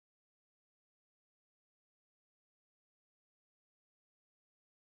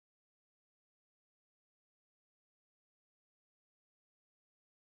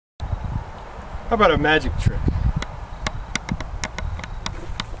How about a magic trick?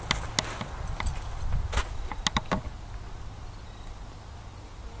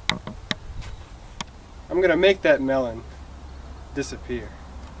 I'm gonna make that melon disappear.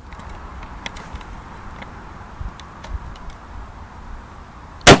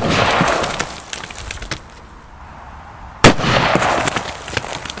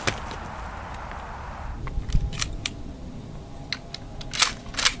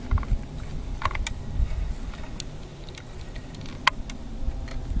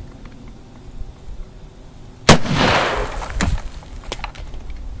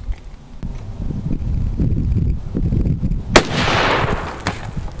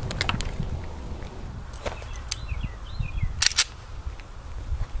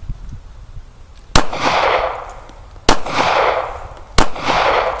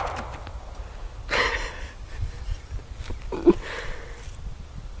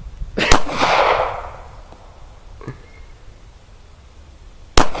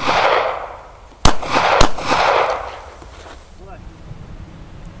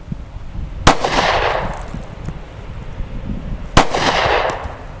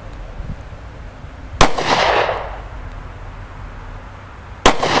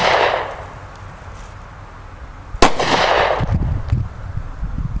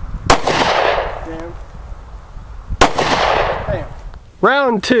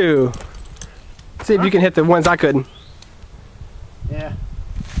 Round 2. See if you can hit the ones I couldn't. Yeah.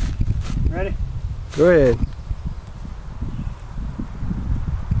 Ready? Go ahead.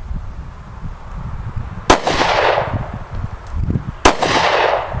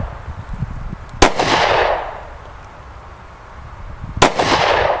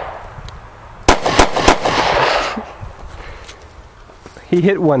 He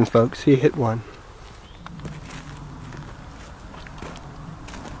hit one, folks. He hit one.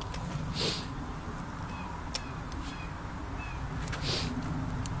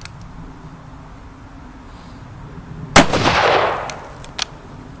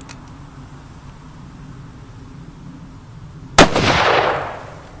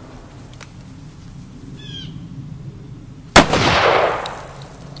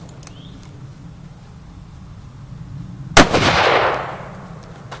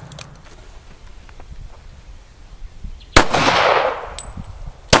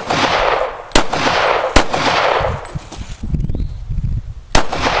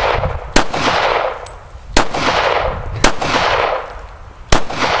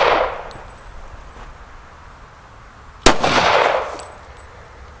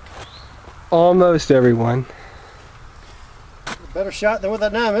 Almost everyone. Better shot than what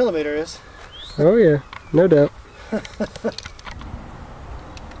that 9mm is. Oh yeah, no doubt.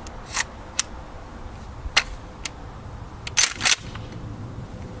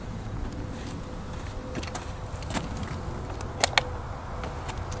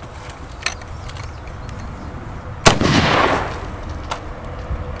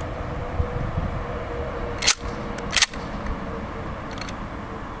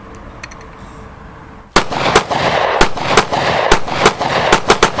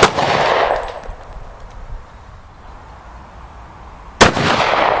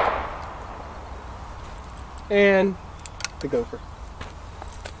 And the gopher.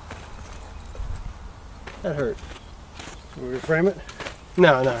 That hurt. Will we frame it?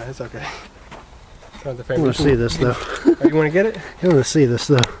 No, no, it's okay. Don't have to frame I want to see this though. Oh, you want to get it? I want to see this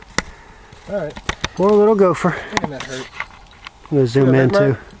though. Alright. Poor little gopher. And that hurt. I'm going to zoom in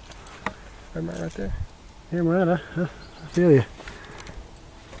too. Right there. Yeah, right. I feel you.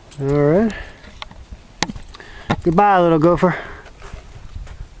 Alright. Goodbye, little gopher.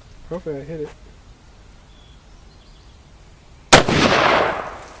 Hopefully I hit it.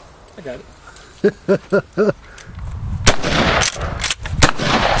 I got it.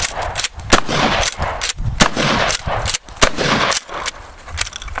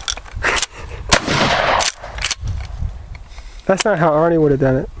 That's not how Arnie would have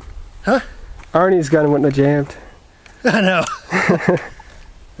done it. Huh? Arnie's gun wouldn't have jammed. I know.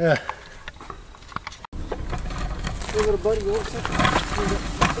 Yeah. Hey, little buddy, you want something?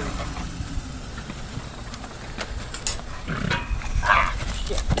 Ah,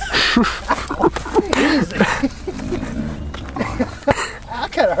 shit. Easy. I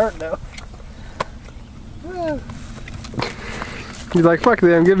kind of hurt though. He's like, fuck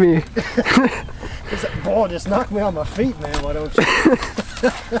them, give me. That ball just knocked me on my feet, man. Why don't you?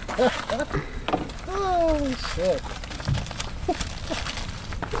 Oh, shit.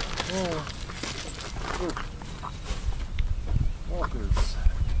 Oh. Walkers.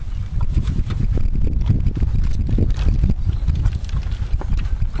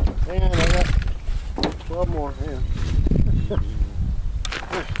 And I got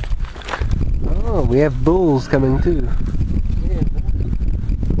Oh, we have bulls coming too.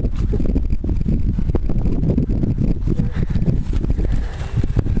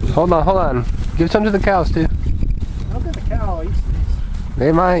 Hold on. Give some to the cows too. I don't think the cow eats these.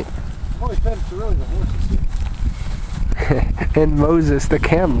 They might. I've always fed it to really the horses. And Moses the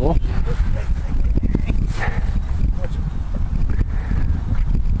camel.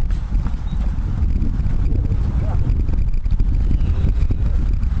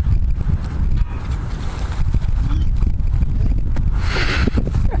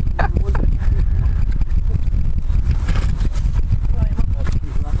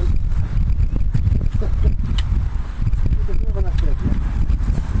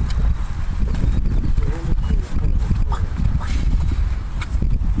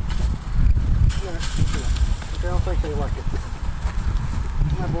 I don't think they like it.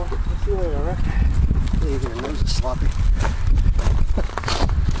 Come on, boy. Let's see later, alright? Your nose is sloppy.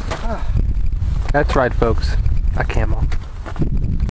 That's right, folks. A camel.